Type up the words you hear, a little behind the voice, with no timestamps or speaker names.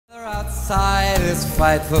outside is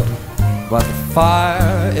frightful, but the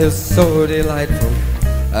fire is so delightful.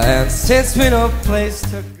 And since we no place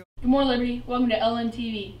to go. Good morning, Liberty. Welcome to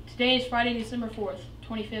LMTV. Today is Friday, December 4th,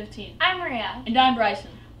 2015. I'm Maria. And I'm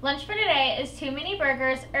Bryson. Lunch for today is 2 mini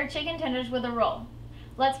burgers or chicken tenders with a roll.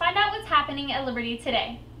 Let's find out what's happening at Liberty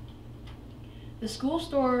today. The school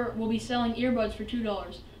store will be selling earbuds for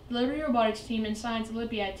 $2. The Liberty Robotics team and Science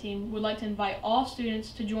Olympiad team would like to invite all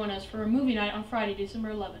students to join us for a movie night on Friday,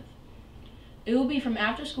 December 11th. It will be from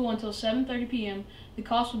after school until 7:30 p.m. The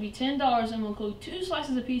cost will be $10 and will include 2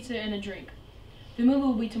 slices of pizza and a drink. The movie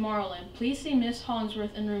will be Tomorrowland. Please see Miss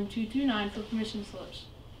Hollingsworth in room 229 for permission slips.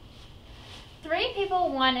 3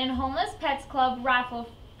 people won in Homeless Pets Club raffle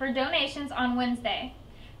for donations on Wednesday.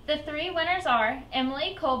 The 3 winners are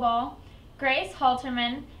Emily Cobal, Grace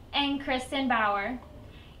Halterman, and Kristen Bauer.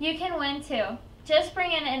 You can win too. Just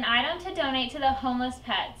bring in an item to donate to the homeless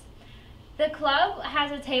pets. The club has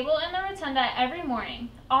a table in the rotunda every morning.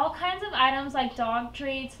 All kinds of items like dog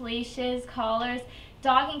treats, leashes, collars,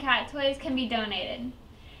 dog and cat toys can be donated.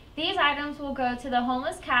 These items will go to the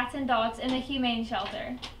homeless cats and dogs in the humane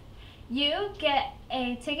shelter. You get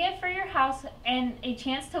a ticket for your house and a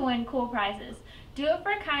chance to win cool prizes. Do it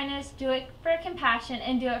for kindness, do it for compassion,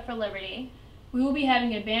 and do it for liberty. We will be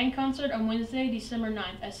having a band concert on Wednesday, December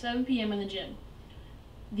 9th at 7 p.m. in the gym.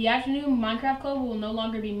 The afternoon Minecraft Club will no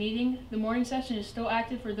longer be meeting. The morning session is still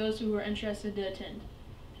active for those who are interested to attend.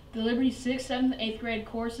 The Liberty 6th, 7th, and 8th grade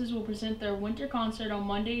choruses will present their winter concert on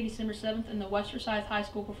Monday, December 7th in the West Forsyth High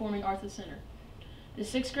School Performing Arts Center. The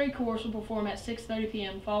 6th grade chorus will perform at 6:30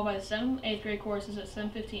 p.m., followed by the 7th and 8th grade choruses at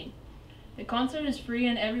 7:15. The concert is free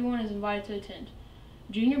and everyone is invited to attend.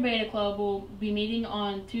 Junior Beta Club will be meeting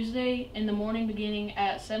on Tuesday in the morning beginning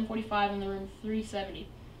at 7:45 in the room 370.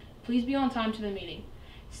 Please be on time to the meeting.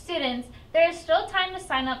 Students, there is still time to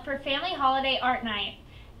sign up for Family Holiday Art Night.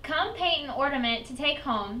 Come paint an ornament to take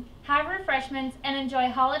home, have refreshments, and enjoy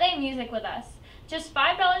holiday music with us. Just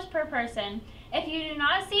 $5 per person. If you do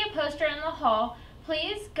not see a poster in the hall,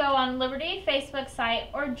 please go on Liberty Facebook site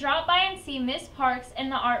or drop by and see Miss Parks in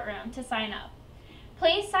the art room to sign up.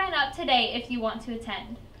 Please sign up today if you want to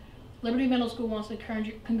attend. Liberty Middle School wants to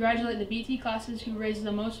congratulate the BT classes who raised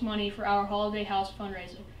the most money for our Holiday House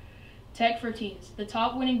fundraiser. Tech for Teens. The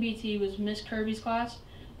top winning BT was Miss Kirby's class,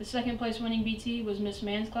 the second place winning BT was Miss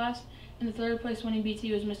Mann's class, and the third place winning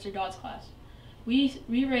BT was Mr. Dodd's class. We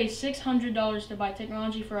raised $600 to buy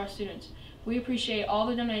technology for our students. We appreciate all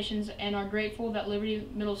the donations and are grateful that Liberty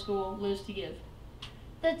Middle School lives to give.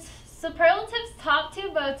 The Superlatives top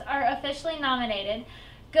 2 votes are officially nominated.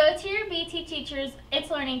 Go to your BT Teachers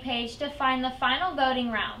It's Learning page to find the final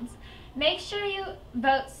voting rounds. Make sure you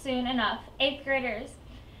vote soon enough. 8th graders.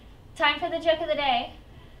 Time for the joke of the day.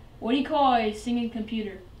 What do you call a singing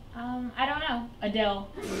computer? I don't know. Adele.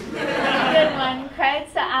 Good one.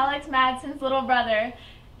 Credits to Alex Madsen's little brother.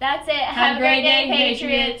 That's it. Have a great day,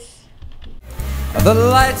 Patriots. The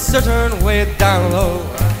lights are turned way down low.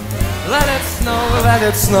 Let it snow, let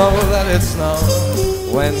it snow, let it snow.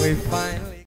 When we finally